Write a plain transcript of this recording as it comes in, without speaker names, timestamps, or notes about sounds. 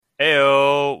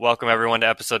Heyo! Welcome everyone to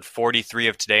episode 43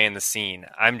 of Today in the Scene.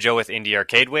 I'm Joe with Indie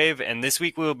Arcade Wave, and this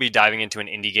week we will be diving into an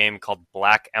indie game called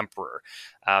Black Emperor.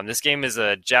 This game is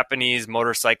a Japanese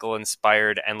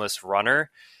motorcycle-inspired endless runner,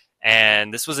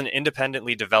 and this was an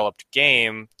independently developed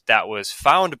game that was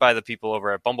found by the people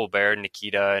over at Bumblebear,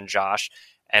 Nikita and Josh,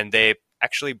 and they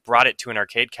actually brought it to an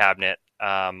arcade cabinet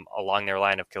along their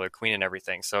line of Killer Queen and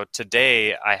everything. So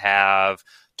today I have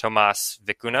Tomas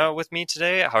Vicuna with me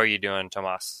today. How are you doing,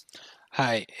 Tomas?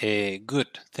 Hi,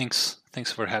 good. Thanks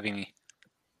for having me.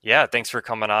 Yeah, thanks for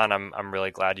coming on. I'm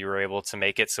really glad you were able to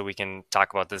make it so we can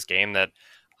talk about this game that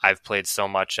I've played so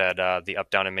much at the Up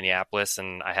Down in Minneapolis,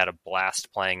 and I had a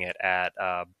blast playing it at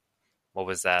what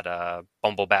was that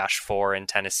Bumble Bash 4 in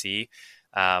Tennessee.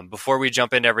 Before we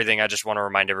jump into everything, I just want to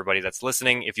remind everybody that's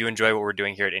listening, if you enjoy what we're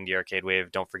doing here at Indie Arcade Wave,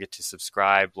 don't forget to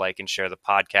subscribe, like, and share the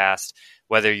podcast.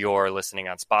 Whether you're listening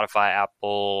on Spotify,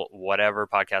 Apple, whatever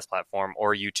podcast platform,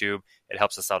 or YouTube, it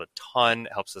helps us out a ton.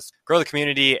 It helps us grow the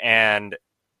community and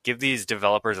give these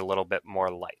developers a little bit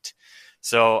more light.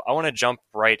 So I want to jump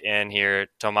right in here.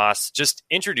 Tomas, just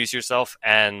introduce yourself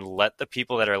and let the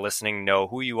people that are listening know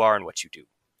who you are and what you do.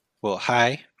 Well,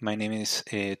 hi, my name is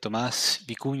Tomás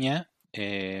Vicuña.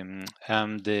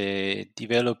 I'm the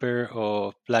developer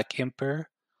of Black Emperor.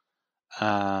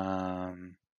 Yeah,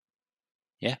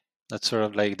 that's sort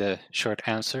of like the short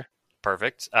answer.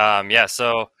 Perfect. Yeah,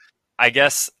 so I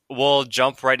guess we'll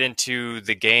jump right into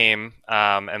the game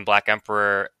and Black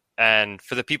Emperor. And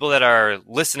for the people that are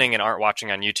listening and aren't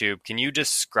watching on YouTube, can you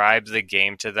describe the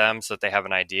game to them so that they have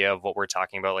an idea of what we're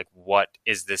talking about? Like, what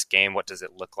is this game? What does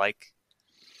it look like?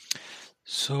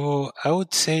 So I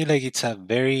would say like it's a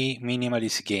very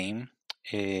minimalist game.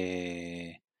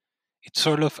 It's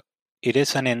sort of it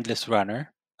is an endless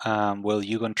runner. Well,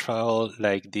 you control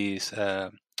like this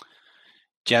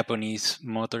Japanese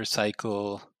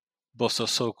motorcycle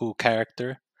Bosozoku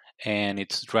character, and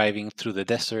it's driving through the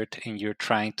desert, and you're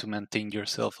trying to maintain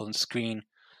yourself on screen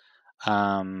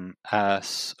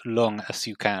as long as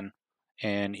you can.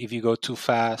 And if you go too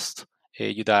fast,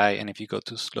 you die, and if you go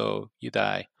too slow, you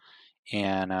die.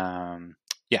 And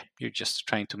yeah, you're just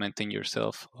trying to maintain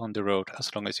yourself on the road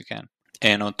as long as you can.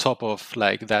 And on top of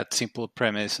like that simple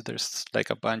premise, there's like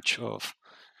a bunch of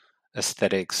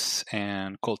aesthetics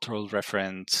and cultural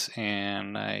reference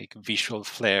and like visual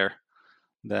flair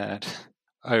that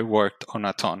I worked on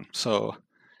a ton. So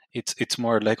it's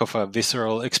more like of a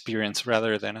visceral experience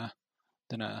rather than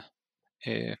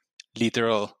a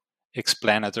literal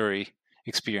explanatory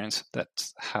experience.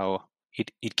 That's how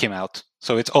it came out.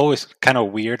 So it's always kind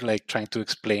of weird like trying to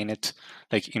explain it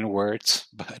like in words,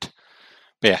 but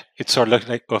yeah, it's sort of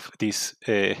like of this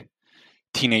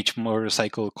teenage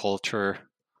motorcycle culture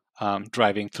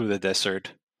driving through the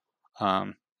desert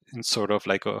in sort of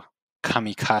like a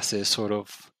kamikaze sort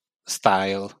of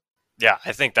style. Yeah,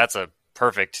 I think that's a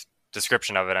perfect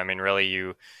description of it. I mean,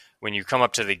 really, when you come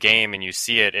up to the game and you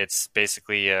see it, it's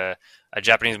basically a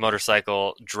Japanese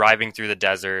motorcycle driving through the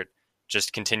desert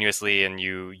just continuously, and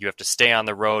you have to stay on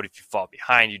the road. If you fall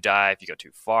behind, you die. If you go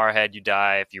too far ahead, you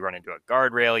die. If you run into a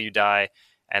guardrail, you die.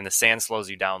 And the sand slows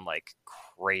you down like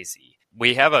crazy.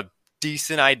 We have a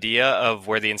decent idea of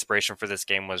where the inspiration for this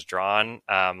game was drawn,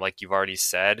 like you've already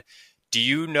said. Do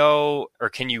you know, or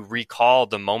can you recall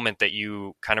the moment that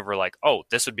you kind of were like, oh,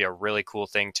 this would be a really cool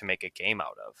thing to make a game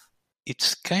out of?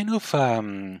 It's kind of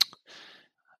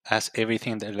as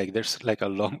everything that like there's like a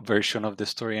long version of the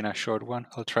story and a short one.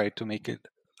 I'll try to make it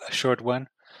a short one,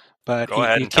 but Go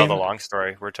ahead it and tell the came. long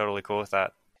story. We're totally cool with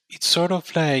that. It sort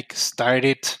of like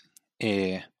started.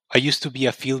 I used to be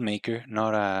a filmmaker,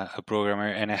 not a programmer,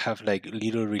 and I have like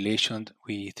little relation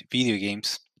with video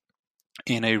games.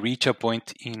 And I reach a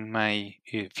point in my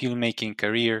filmmaking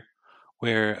career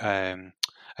where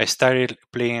I started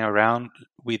playing around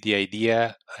with the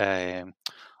idea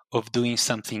of doing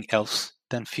something else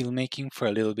than filmmaking for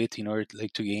a little bit in order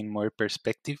like to gain more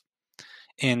perspective,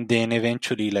 and then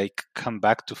eventually like come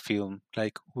back to film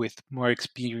like with more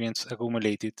experience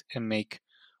accumulated and make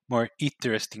more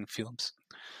interesting films.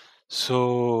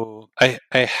 So I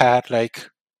had like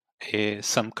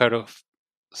some kind of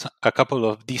a couple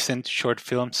of decent short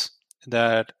films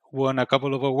that won a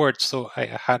couple of awards. So I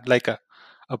had like a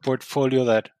portfolio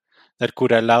that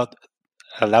could allow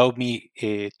me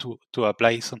to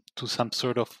apply to some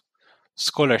sort of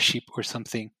scholarship or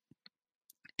something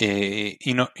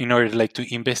in order like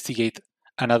to investigate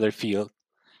another field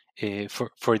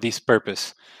for this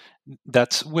purpose.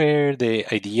 That's where the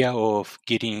idea of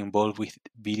getting involved with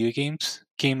video games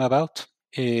came about.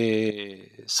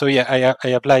 So yeah, I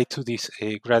applied to this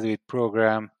graduate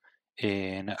program,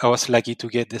 and I was lucky to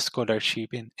get the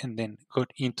scholarship and then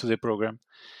got into the program.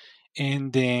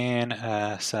 And then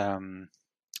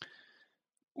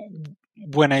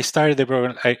when I started the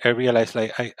program, I realized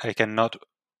like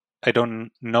I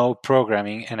don't know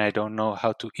programming and I don't know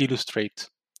how to illustrate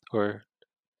or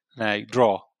like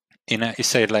draw. And I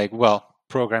said like, well,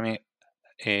 programming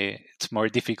it's more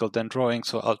difficult than drawing,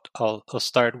 so I'll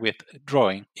start with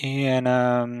drawing.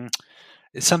 And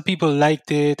some people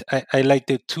liked it. I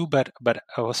liked it too, but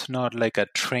I was not like a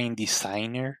trained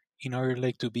designer in order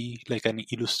like to be like an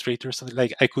illustrator or something.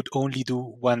 Like I could only do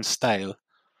one style,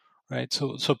 right?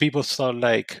 So people thought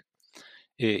like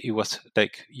it was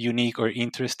like unique or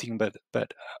interesting, but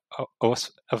I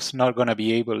was not gonna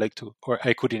be able like to, or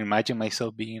I couldn't imagine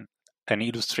myself being an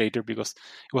illustrator because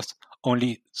it was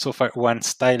only so far one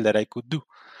style that I could do.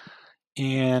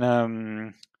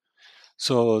 And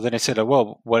so then I said,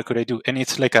 well, what could I do? And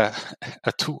it's like a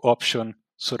a two option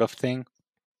sort of thing.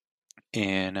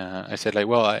 And I said like,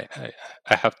 well, I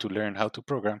have to learn how to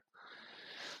program.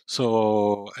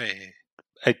 So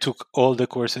I took all the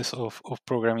courses of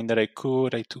programming that I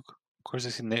could. I took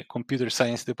courses in the computer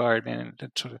science department.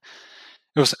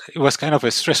 It was kind of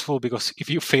a stressful because if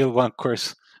you fail one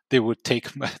course, they would take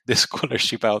the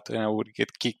scholarship out, and I would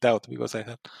get kicked out because I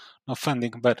had no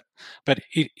funding. But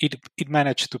it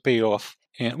managed to pay off.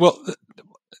 And well,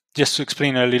 just to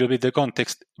explain a little bit the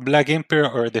context, Black Emperor,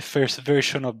 or the first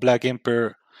version of Black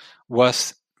Emperor,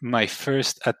 was my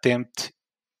first attempt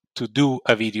to do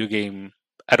a video game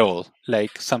at all,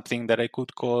 like something that I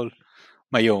could call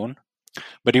my own.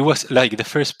 But it was like the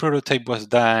first prototype was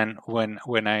done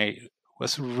when I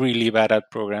was really bad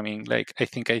at programming. Like I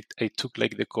think I took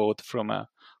like the code from a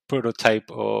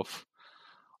prototype of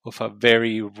a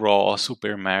very raw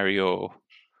Super Mario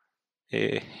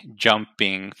uh,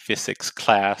 jumping physics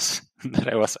class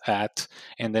that I was at,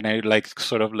 and then I like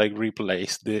sort of like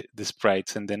replaced the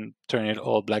sprites and then turn it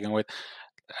all black and white.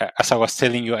 As I was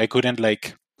telling you, I couldn't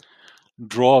like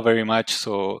draw very much,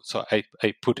 so I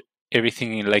put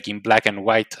everything in like in black and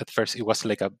white. At first it was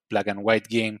like a black and white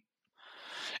game,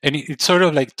 and it sort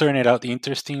of like turned it out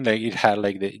interesting. Like it had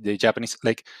like the Japanese,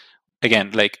 like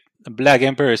again, like Black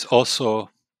Emperor is also,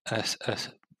 as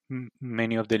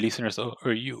many of the listeners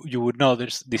or you would know,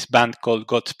 there's this band called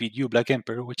Godspeed You Black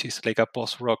Emperor, which is like a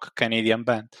post-rock Canadian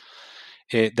band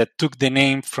that took the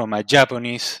name from a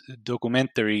Japanese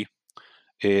documentary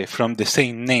from the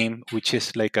same name, which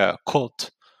is like a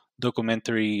cult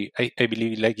documentary. I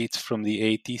believe like it's from the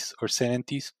 80s or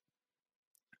 70s,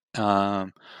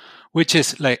 um, which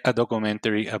is like a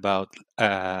documentary about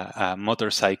a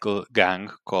motorcycle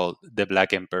gang called the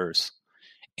Black Emperors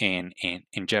in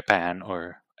Japan,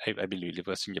 or I believe it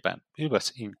was in Japan. It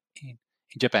was in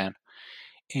Japan,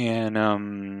 and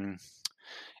I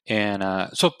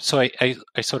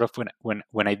sort of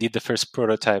when I did the first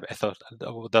prototype, I thought,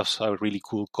 oh, that's a really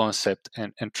cool concept,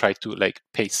 and try to like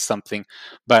paste something,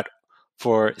 but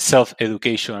for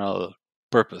self-educational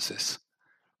purposes,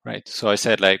 right? So I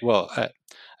said like, well,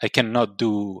 I cannot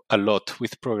do a lot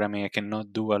with programming, I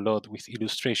cannot do a lot with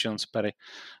illustrations, but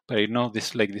I know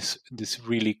this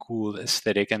really cool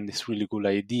aesthetic and this really cool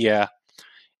idea,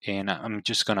 and I'm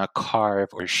just gonna carve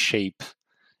or shape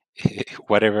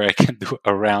whatever I can do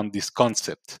around this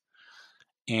concept.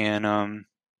 And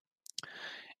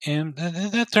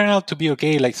that turned out to be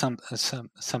okay. Like some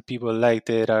people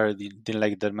liked it or didn't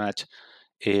like it that much.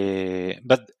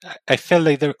 But I felt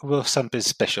like there was something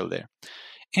special there.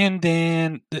 And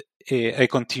then I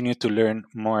continued to learn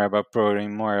more about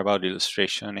programming, more about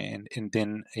illustration, and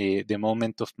then the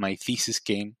moment of my thesis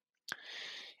came.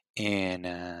 And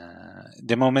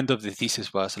the moment of the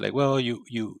thesis was like, well, you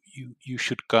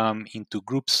should come into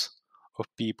groups of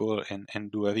people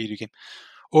and do a video game,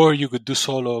 or you could do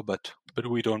solo, but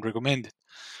we don't recommend it.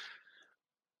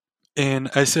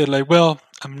 And I said like, well,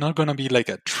 I'm not gonna be like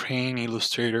a trained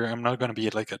illustrator, I'm not gonna be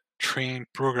like a trained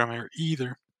programmer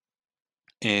either.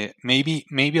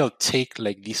 Maybe I'll take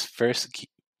like this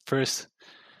first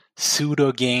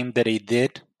pseudo game that I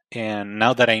did, and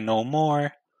now that I know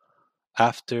more,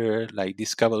 after like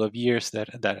this couple of years that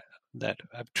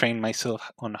I've trained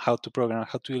myself on how to program,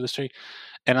 how to illustrate,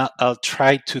 and I'll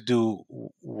try to do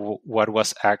what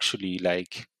was actually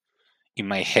like in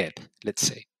my head, let's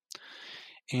say.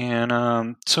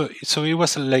 And so it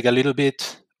was like a little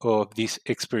bit of this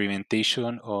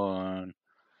experimentation on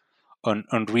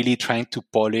really trying to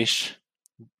polish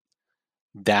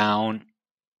down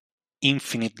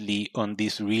infinitely on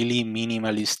this really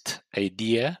minimalist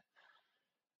idea,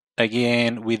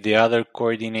 again with the other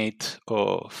coordinate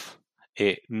of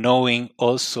knowing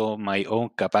also my own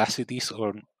capacities,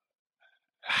 or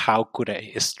how could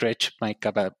I stretch my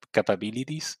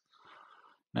capabilities,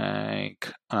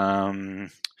 like and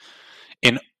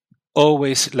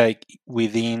always like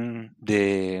within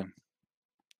the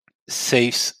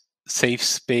safe safe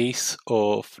space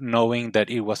of knowing that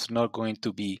it was not going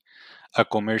to be a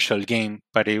commercial game,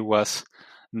 but it was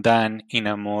done in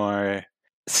a more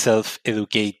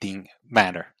self-educating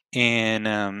manner.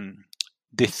 And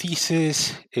the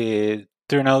thesis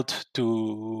turned out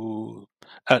to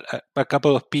a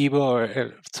couple of people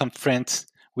or some friends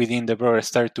within the brothers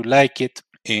started to like it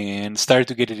and started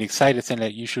to get it excited, saying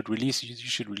like, you should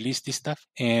release this stuff.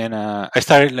 And I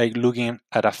started like looking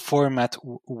at a format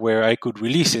where I could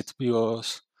release it,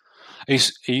 because I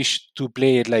used to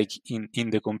play it like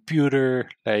in the computer,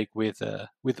 like with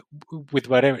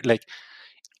whatever, like.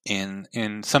 And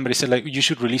somebody said like, you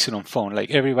should release it on phone,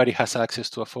 like everybody has access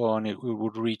to a phone, it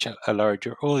would reach a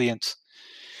larger audience.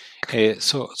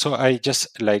 So I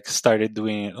just like started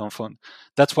doing it on phone.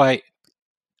 That's why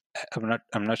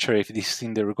I'm not sure if this is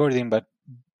in the recording, but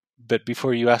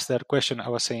before you asked that question, I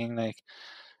was saying like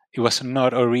it was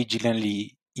not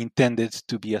originally intended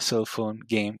to be a cell phone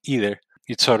game either.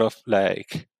 It's sort of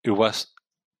like it was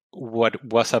what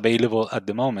was available at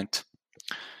the moment.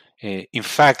 In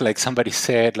fact, like somebody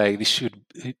said, like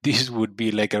this would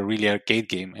be like a really arcade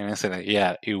game, and I said, like,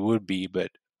 yeah, it would be, but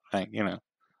like like,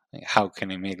 how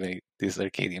can I make like this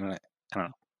arcade game? Like, I don't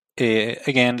know.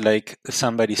 Again, like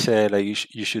somebody said, like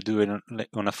you should do it on, like,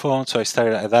 on a phone. So I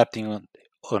started adapting on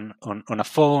a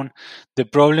phone. The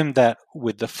problem that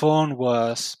with the phone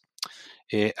was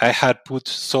I had put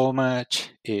so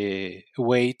much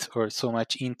weight or so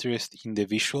much interest in the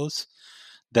visuals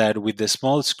that with the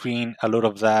small screen, a lot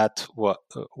of that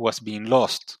was being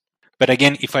lost. But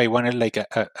again, if I wanted like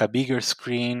a bigger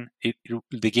screen,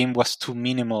 the game was too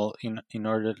minimal in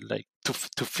order like to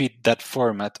fit that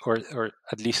format, or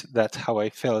at least that's how I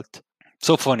felt.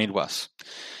 So fun it was.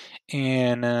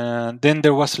 And then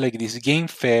there was like this game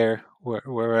fair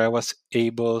where I was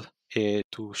able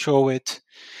to show it.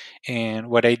 And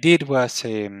what I did was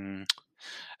I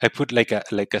put like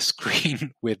a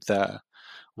screen with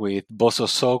Boso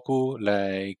Soku,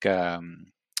 like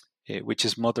which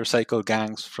is motorcycle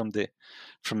gangs from the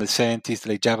 70s,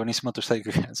 like Japanese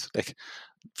motorcycle gangs, like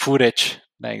footage,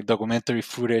 like documentary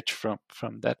footage from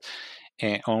that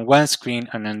on one screen,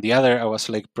 and on the other I was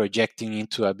like projecting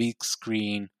into a big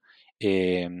screen,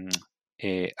 um,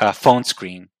 a phone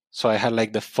screen. So I had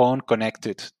like the phone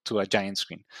connected to a giant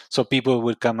screen, so people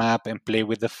would come up and play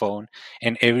with the phone,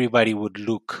 and everybody would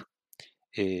look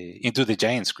into the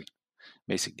giant screen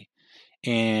basically.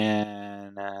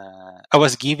 And I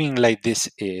was giving like this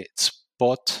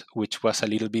spot which was a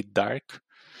little bit dark,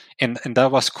 and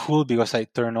that was cool because I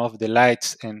turned off the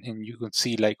lights, and you could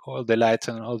see like all the lights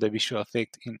and all the visual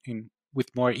effect in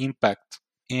with more impact.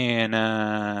 And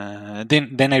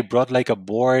then I brought like a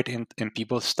board, and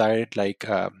people started like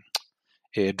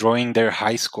drawing their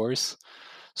high scores.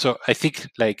 So I think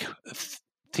like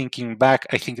thinking back,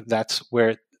 I think that's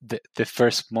where the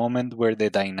first moment where the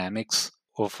dynamics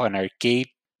of an arcade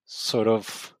sort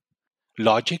of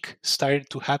logic started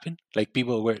to happen. Like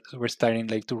people were starting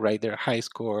like to write their high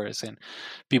scores, and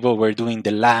people were doing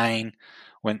the line.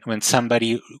 When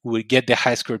somebody would get the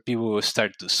high score, people would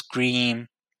start to scream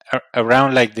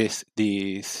around like this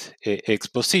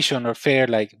exposition or fair.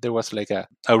 Like there was like a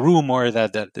rumor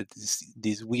that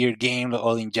this weird game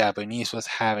all in Japanese was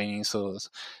happening. So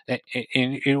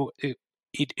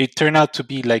it turned out to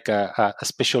be like a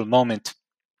special moment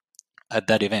at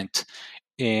that event.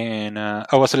 And I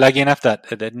was lucky enough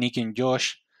that Nick and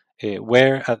Josh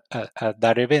were at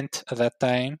that event at that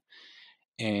time,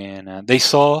 and they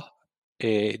saw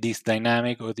this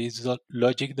dynamic or this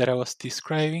logic that I was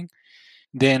describing.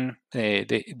 Then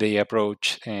they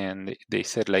approached, and they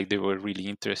said like they were really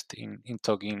interested in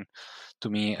talking to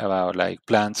me about like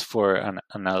plans for an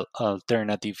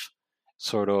alternative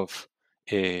sort of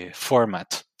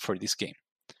format for this game.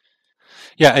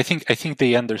 Yeah, I think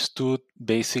they understood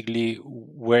basically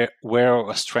where I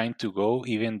was trying to go,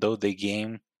 even though the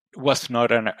game was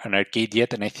not an arcade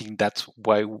yet, and I think that's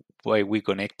why we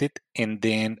connected. And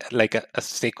then like a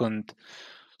second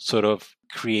sort of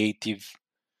creative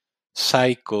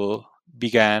cycle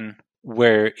began,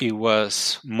 where it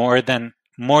was more than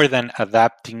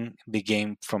adapting the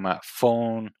game from a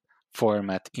phone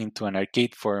format into an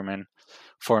arcade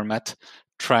format,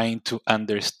 trying to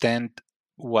understand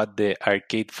what the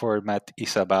arcade format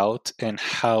is about and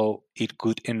how it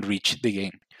could enrich the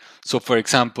game. So, for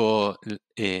example,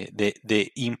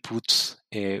 the inputs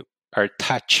are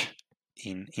touch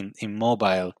in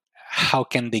mobile. How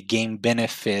can the game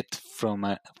benefit from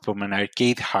an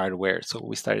arcade hardware? So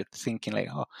we started thinking like,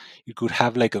 oh, you could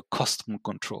have like a custom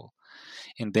control,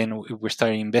 and then we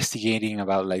started investigating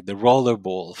about like the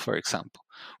rollerball, for example,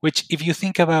 which if you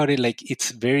think about it, like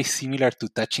it's very similar to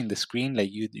touching the screen. Like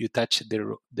you touch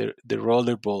the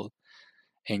rollerball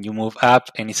and you move up,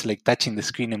 and it's like touching the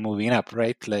screen and moving up,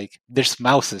 right? Like there's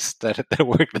mouses that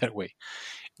work that way.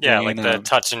 Yeah, And like the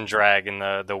touch and drag and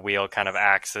the wheel kind of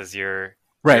acts as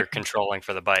right, you're controlling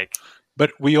for the bike.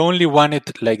 but we only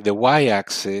wanted like the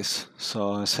y-axis,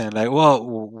 so I'm saying like, well,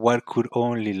 what could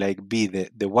only like be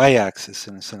the y-axis?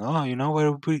 And saying, oh, you know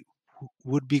what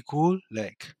would be cool,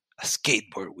 like a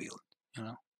skateboard wheel, you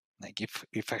know, like if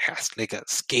it has like a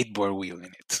skateboard wheel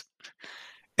in it.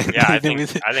 Yeah, And then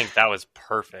I think that was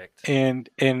perfect. and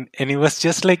it was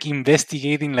just like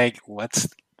investigating like what's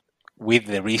with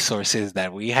the resources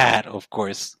that we had, of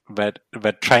course, but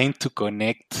trying to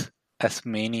connect as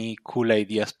many cool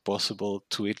ideas possible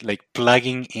to it, like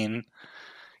plugging in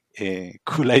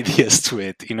cool ideas to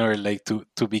it in order like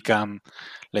to become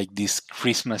like this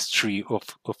Christmas tree of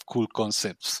cool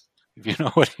concepts, if you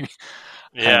know what I mean.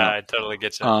 I don't Yeah, know. I totally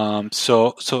get you.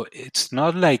 So it's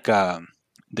not like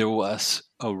there was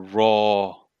a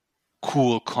raw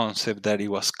cool concept that it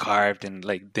was carved and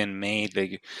like then made.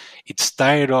 Like it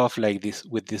started off like this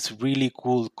with this really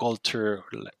cool culture,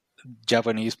 like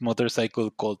Japanese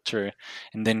motorcycle culture,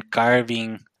 and then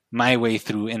carving my way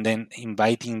through, and then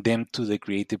inviting them to the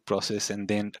creative process, and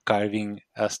then carving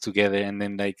us together, and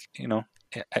then like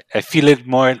I feel it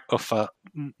more of a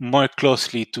more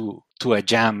closely to a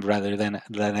jam rather than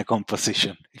a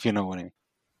composition, if you know what I mean.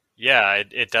 Yeah,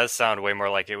 it does sound way more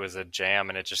like it was a jam,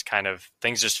 and it just kind of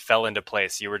things just fell into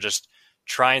place. You were just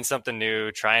trying something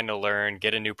new, trying to learn,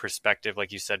 get a new perspective,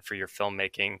 like you said, for your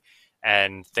filmmaking,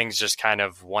 and things just kind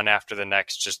of one after the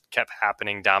next just kept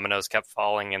happening. Dominoes kept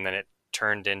falling, and then it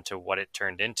turned into what it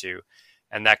turned into.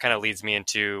 And that kind of leads me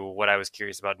into what I was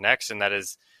curious about next, and that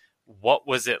is, what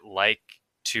was it like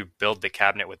to build the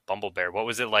cabinet with Bumblebear? What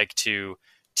was it like to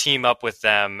team up with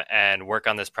them and work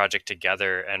on this project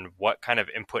together, and what kind of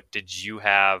input did you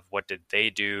have? What did they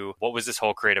do? What was this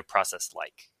whole creative process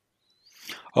like?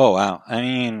 Oh wow! I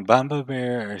mean, Bamba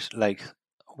Bear is like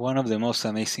one of the most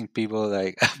amazing people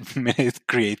like I've met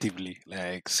creatively.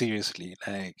 Like seriously,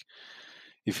 like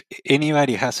if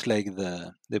anybody has like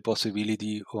the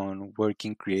possibility on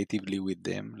working creatively with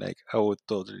them, like I would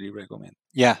totally recommend.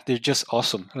 Yeah, they're just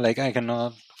awesome. Like I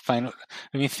cannot find.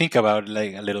 Let me think about it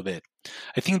like a little bit.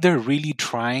 I think they're really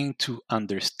trying to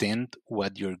understand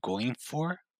what you're going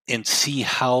for and see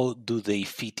how do they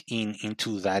fit in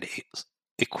into that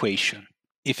equation.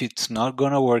 If it's not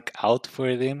going to work out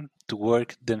for them to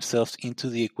work themselves into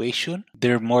the equation,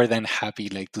 they're more than happy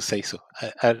like to say so.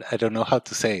 I don't know how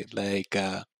to say it. Like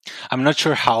I'm not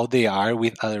sure how they are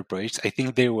with other projects. I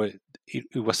think it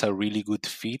was a really good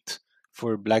fit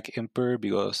for Black Emperor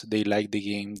because they liked the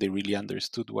game. They really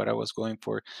understood what I was going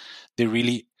for. They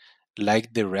really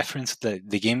liked the reference. The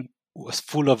game was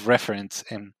full of reference,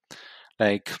 and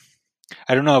like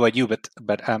I don't know about you,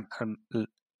 but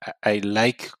I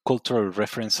like cultural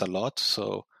reference a lot.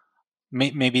 So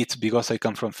maybe it's because I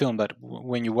come from film, but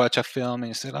when you watch a film and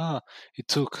you say, "Ah, it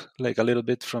took like a little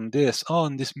bit from this. Oh,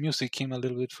 and this music came a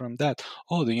little bit from that.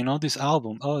 Oh, do you know this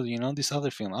album? Oh, do you know this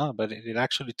other film? Ah, but it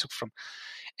actually took from."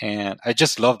 And I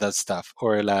just love that stuff.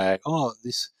 Or like, oh,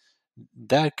 this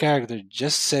that character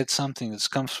just said something that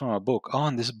comes from a book. Oh,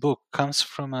 and this book comes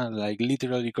from a like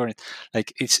literally current.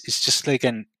 Like it's just like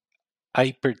an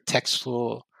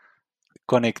hypertextual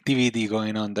connectivity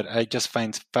going on that I just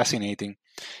find fascinating.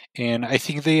 And I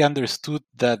think they understood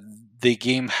that the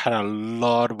game had a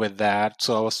lot with that.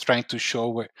 So I was trying to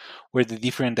show where the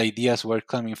different ideas were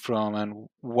coming from and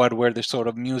what were the sort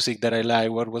of music that I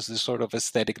like, what was the sort of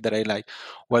aesthetic that I like,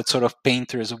 what sort of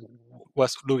painters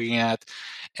was looking at.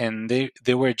 And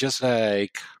they were just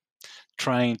like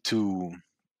trying to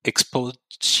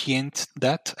exponentiate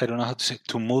that. I don't know how to say,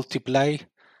 to multiply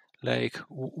like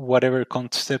whatever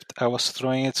concept I was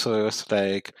throwing it. So it was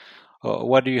like, oh,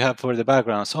 what do you have for the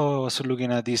backgrounds? Oh, I was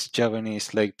looking at this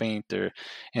Japanese like painter,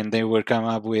 and they will come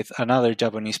up with another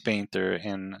Japanese painter,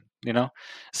 and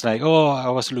it's like, oh, I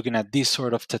was looking at this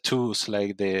sort of tattoos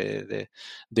like they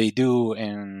do,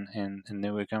 and they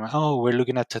will come, oh, we're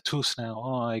looking at tattoos now.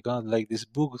 Oh, I got like this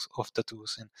book of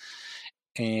tattoos,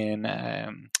 and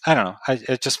I don't know. I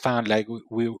just found like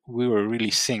we were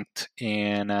really synced,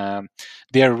 and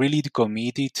they are really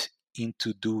committed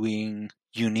into doing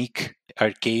unique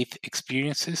arcade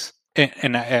experiences. I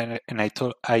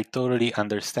totally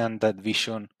understand that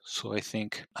vision. So I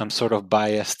think I'm sort of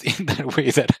biased in that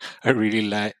way that I really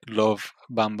love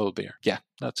Bumblebear. Yeah,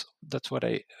 that's what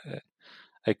I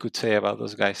could say about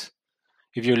those guys.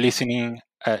 If you're listening,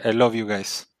 I love you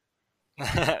guys.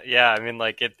 Yeah, I mean,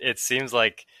 like it seems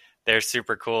like they're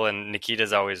super cool, and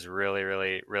Nikita's always really,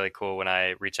 really, really cool when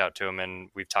I reach out to him, and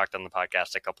we've talked on the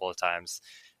podcast a couple of times,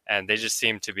 and they just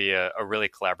seem to be a really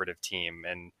collaborative team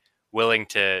and willing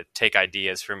to take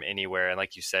ideas from anywhere. And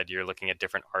like you said, you're looking at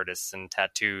different artists and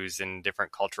tattoos and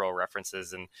different cultural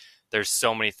references, and there's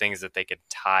so many things that they could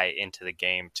tie into the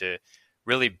game to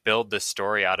really build the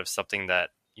story out of something that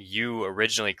you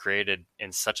originally created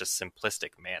in such a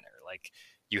simplistic manner. Like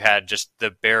you had just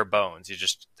the bare bones. You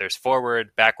just there's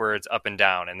forward, backwards, up and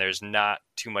down, and there's not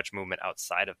too much movement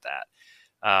outside of that.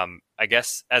 I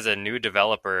guess as a new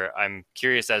developer, I'm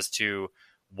curious as to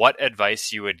what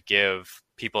advice you would give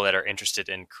people that are interested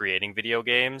in creating video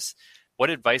games. What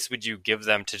advice would you give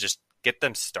them to just get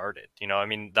them started? You know, I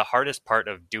mean, the hardest part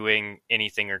of doing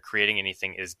anything or creating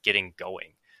anything is getting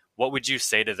going. What would you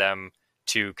say to them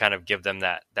to kind of give them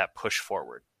that push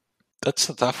forward? That's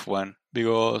a tough one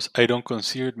because I don't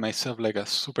consider myself like a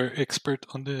super expert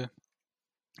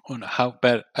on how,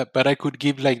 but I could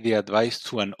give like the advice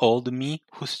to an old me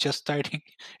who's just starting,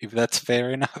 if that's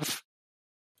fair enough.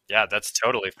 Yeah, that's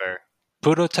totally fair.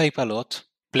 Prototype a lot,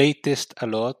 playtest a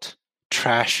lot,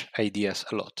 trash ideas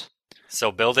a lot.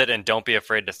 So build it and don't be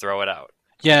afraid to throw it out.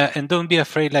 Yeah, and don't be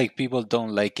afraid like people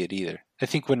don't like it either. I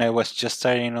think when I was just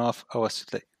starting off, I was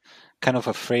like kind of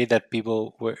afraid that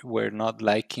people were not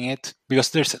liking it because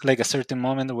there's like a certain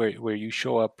moment where you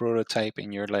show a prototype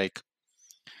and you're like,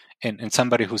 and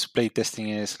somebody who's playtesting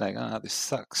it is like, ah, this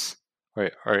sucks. Or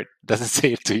it doesn't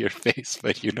say it to your face,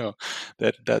 but you know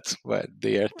that that's what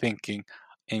they are thinking.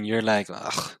 And you're like,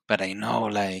 ugh, but I know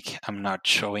like I'm not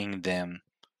showing them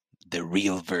the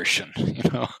real version, you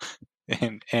know?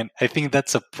 And I think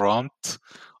that's a prompt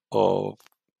of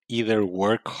either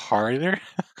work harder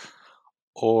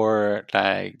or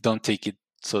like don't take it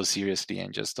so seriously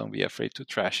and just don't be afraid to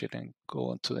trash it and go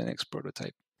on to the next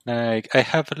prototype. Like I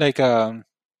have like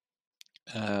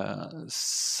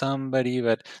somebody,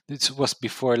 but this was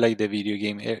before like the video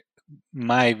game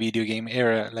my video game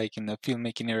era, like in the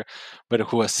filmmaking era, but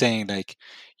who was saying like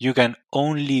you can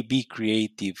only be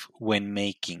creative when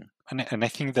making, and I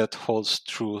think that holds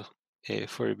true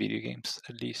for video games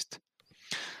at least.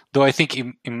 Though I think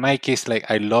in my case,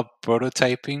 like I love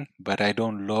prototyping, but I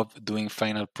don't love doing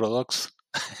final products.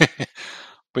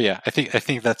 But yeah, I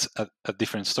think that's a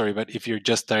different story. But if you're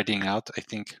just starting out, I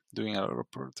think doing a lot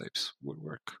of prototypes would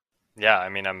work. Yeah, I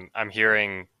mean, I'm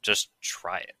hearing just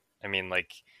try it. I mean,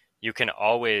 like you can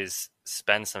always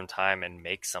spend some time and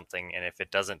make something, and if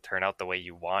it doesn't turn out the way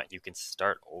you want, you can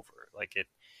start over. Like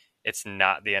it's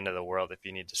not the end of the world if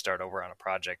you need to start over on a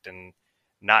project, and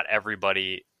not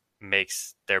everybody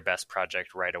makes their best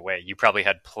project right away. You probably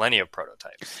had plenty of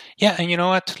prototypes. Yeah, and you know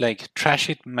what? Like trash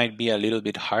it might be a little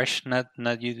bit harsh. Not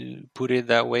you put it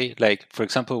that way. Like for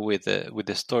example, with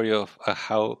the story of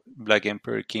how Black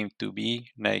Emperor came to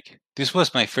be. Like this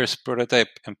was my first prototype,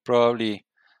 and probably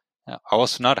I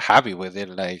was not happy with it.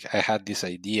 Like I had this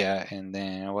idea, and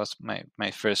then it was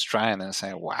my first try, and I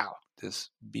said, "Wow,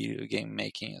 this video game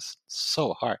making is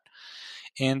so hard."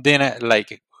 And then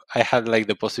I had like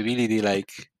the possibility,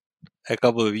 like a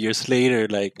couple of years later,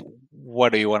 like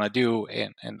what do you want to do?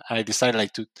 And I decided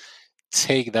like to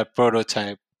take that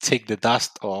prototype, take the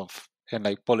dust off, and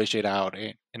like polish it out,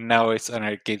 and now it's an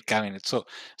arcade cabinet. So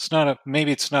it's not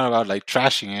maybe it's not about like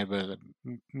trashing it, but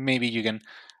maybe you can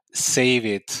save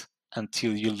it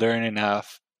until you learn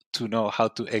enough to know how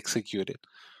to execute it.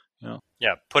 You know,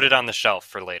 Yeah, put it on the shelf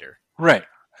for later. right?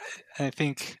 I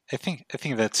think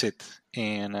that's it.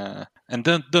 And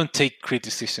don't take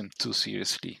criticism too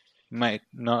seriously. It might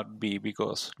not be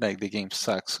because like the game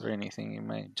sucks or anything. It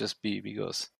might just be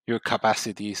because your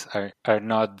capacities are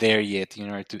not there yet in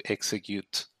order to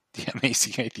execute the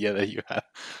amazing idea that you have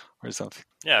or something.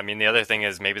 Yeah, I mean, the other thing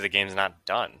is maybe the game's not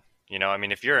done. You know, I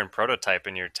mean, if you're in prototype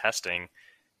and you're testing,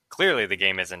 clearly the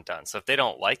game isn't done. So if they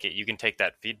don't like it, you can take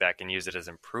that feedback and use it as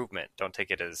improvement. Don't take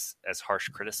it as harsh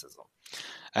criticism.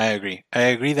 I agree. I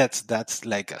agree. That's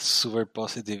like a super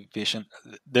positive vision.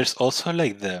 There's also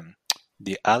like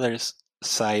the other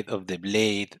side of the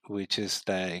blade, which is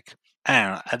like I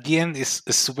don't know. At the end, it's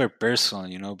super personal,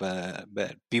 you know.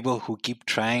 But people who keep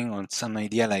trying on some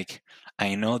idea, like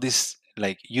I know this,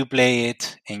 like you play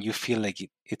it and you feel like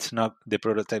it's not the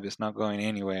prototype is not going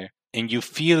anywhere, and you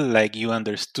feel like you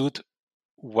understood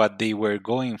what they were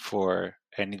going for,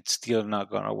 and it's still not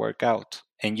gonna work out.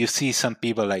 And you see some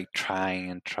people like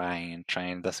trying and trying and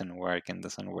trying, doesn't work and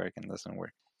doesn't work and doesn't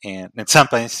work. And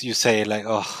sometimes you say like,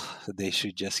 oh, they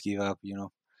should just give up, you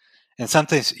know. And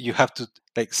sometimes you have to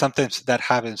like sometimes that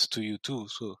happens to you too.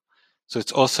 So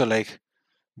it's also like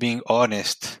being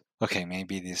honest. Okay,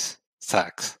 maybe this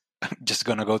sucks, I'm just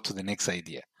gonna go to the next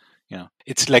idea.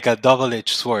 It's like a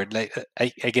double-edged sword. Like I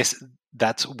guess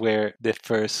that's where the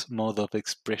first mode of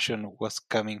expression was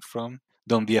coming from.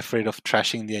 Don't be afraid of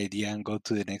trashing the idea and go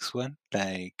to the next one.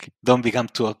 Like, don't become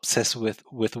too obsessed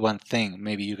with one thing.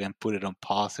 Maybe you can put it on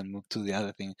pause and move to the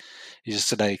other thing. You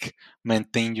just like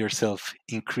maintain yourself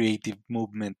in creative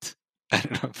movement. I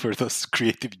don't know, for those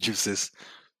creative juices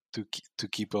to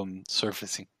keep on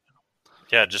surfacing.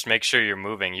 Yeah, just make sure you're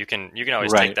moving. You can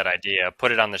always take Right. that idea,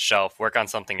 put it on the shelf, work on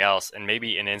something else, and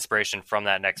maybe an inspiration from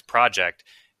that next project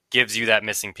gives you that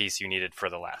missing piece you needed for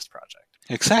the last project.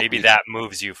 Maybe Exactly. that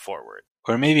moves you forward.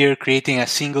 Or maybe you're creating a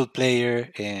single player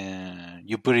and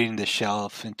you put it in the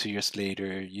shelf, and 2 years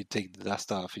later you take the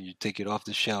dust off and you take it off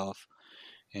the shelf,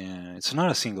 and it's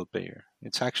not a single player.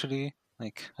 It's actually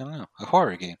like, I don't know, a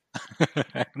horror game.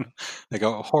 Like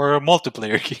a horror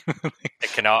multiplayer game.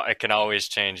 It can always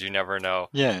change. You never know.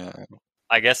 Yeah.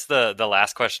 I guess the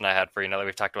last question I had for you, now that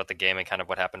we've talked about the game and kind of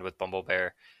what happened with Bumble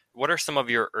Bear, what are some of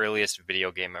your earliest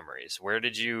video game memories? Where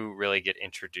did you really get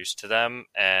introduced to them,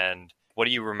 and what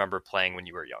do you remember playing when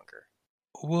you were younger?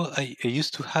 Well, I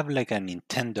used to have like a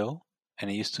Nintendo, and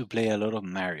I used to play a lot of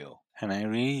Mario, and I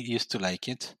really used to like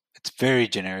it. It's very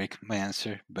generic, my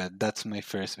answer, but that's my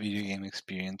first video game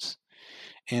experience.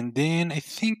 And then I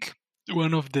think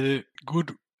one of the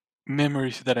good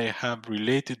memories that I have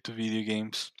related to video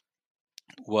games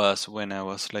was when I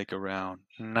was like around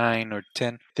 9 or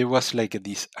 10. There was like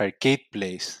this arcade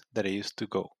place that I used to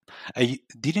go. I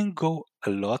didn't go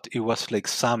a lot. It was like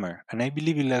summer, and I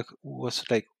believe it like was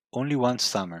like only one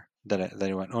summer that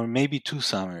I went, or maybe 2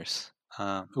 summers.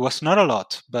 It was not a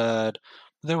lot, but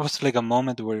there was like a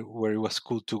moment where it was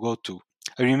cool to go to.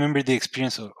 I remember the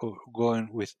experience of going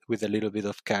with a little bit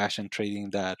of cash and trading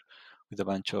that with a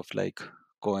bunch of like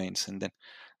coins, and then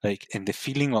like, and the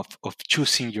feeling of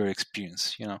choosing your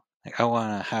experience. Like, I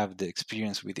want to have the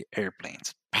experience with the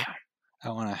airplanes. Pow! I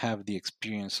want to have the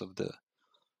experience of the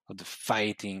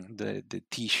fighting, the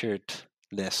t-shirt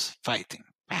less fighting.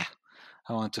 Pow!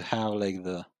 I want to have like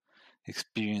the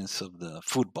experience of the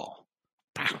football.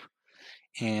 Pow!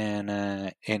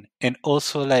 And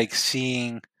also like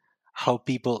seeing how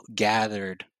people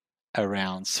gathered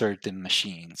around certain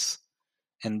machines,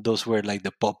 and those were like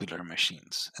the popular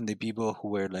machines, and the people who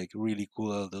were like really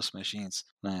cool at those machines,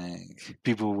 like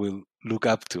people will look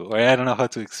up to. Or I don't know how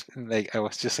to explain. Like, I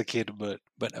was just a kid,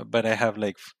 but I have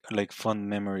like fond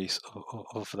memories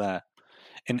of that.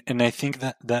 And I think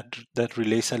that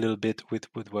relates a little bit with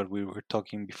what we were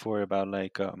talking before about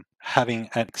like having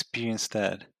an experience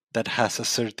that has a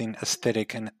certain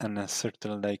aesthetic and a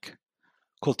certain like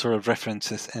cultural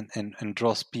references, and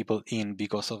draws people in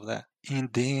because of that.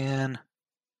 And then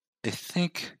I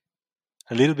think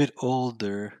a little bit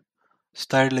older,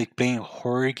 started like playing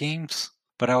horror games,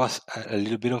 but I was a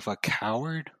little bit of a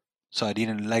coward, so I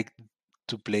didn't like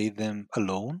to play them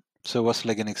alone. So it was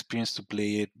like an experience to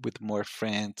play it with more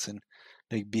friends and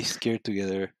like be scared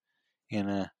together.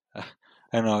 And I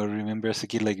don't know. I remember as a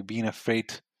kid like being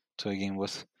afraid to a game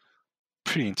was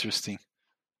pretty interesting.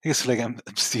 I guess like I'm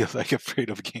still like afraid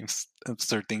of games, of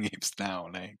certain games now.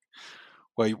 Like,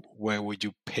 why would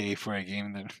you pay for a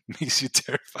game that makes you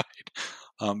terrified?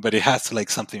 But it has like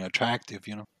something attractive.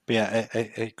 But yeah,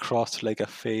 I crossed like a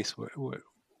phase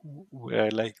where I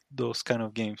like those kind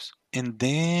of games. And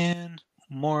then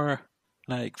more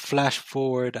like flash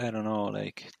forward, I don't know,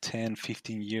 like 10,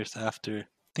 15 years after. I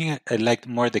think I liked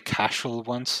more the casual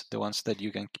ones, the ones that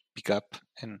you can pick up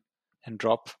and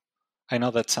drop. I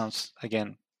know that sounds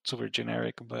again super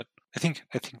generic, but I think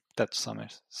that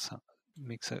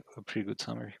makes a pretty good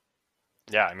summary.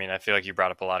 Yeah, I mean, I feel like you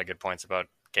brought up a lot of good points about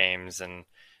games and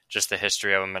just the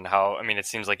history of them and how, I mean, it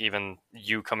seems like even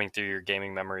you coming through your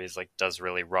gaming memories like does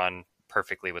really run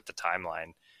perfectly with the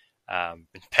timeline.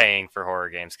 Paying for horror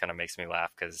games kind of makes me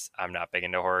laugh because I'm not big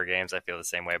into horror games. I feel the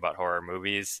same way about horror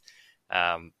movies.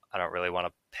 I don't really want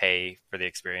to pay for the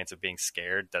experience of being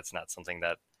scared. That's not something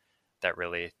that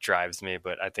really drives me,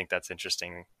 but I think that's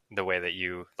interesting the way that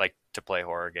you like to play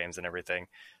horror games and everything.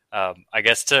 I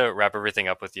guess to wrap everything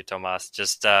up with you, Tomas,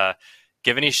 just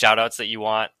give any shout outs that you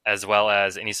want, as well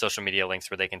as any social media links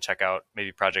where they can check out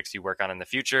maybe projects you work on in the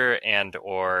future and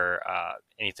or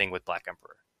anything with Black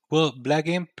Emperor. Well, Black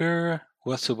Emperor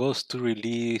was supposed to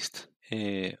release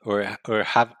or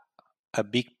have a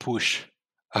big push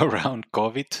around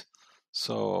COVID,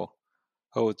 so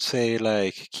I would say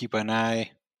like keep an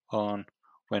eye on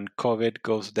when COVID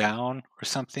goes down or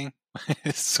something,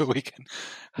 so we can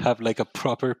have like a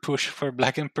proper push for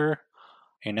Black Emperor.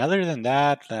 And other than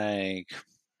that, like,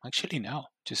 actually no,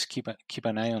 just keep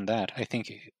an eye on that. I think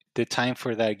the time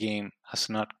for that game has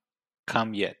not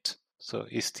come yet. So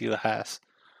it still has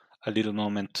a little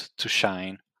moment to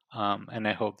shine. And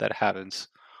I hope that happens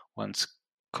once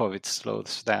COVID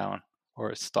slows down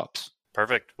or stops.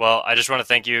 Perfect. Well, I just want to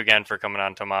thank you again for coming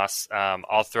on, Tomas.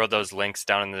 I'll throw those links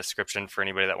down in the description for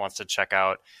anybody that wants to check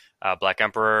out Black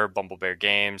Emperor, Bumble Bear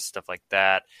Games, stuff like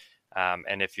that.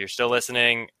 And if you're still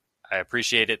listening, I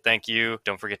appreciate it. Thank you.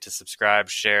 Don't forget to subscribe,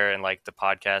 share, and like the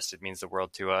podcast. It means the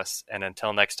world to us. And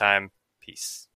until next time, peace.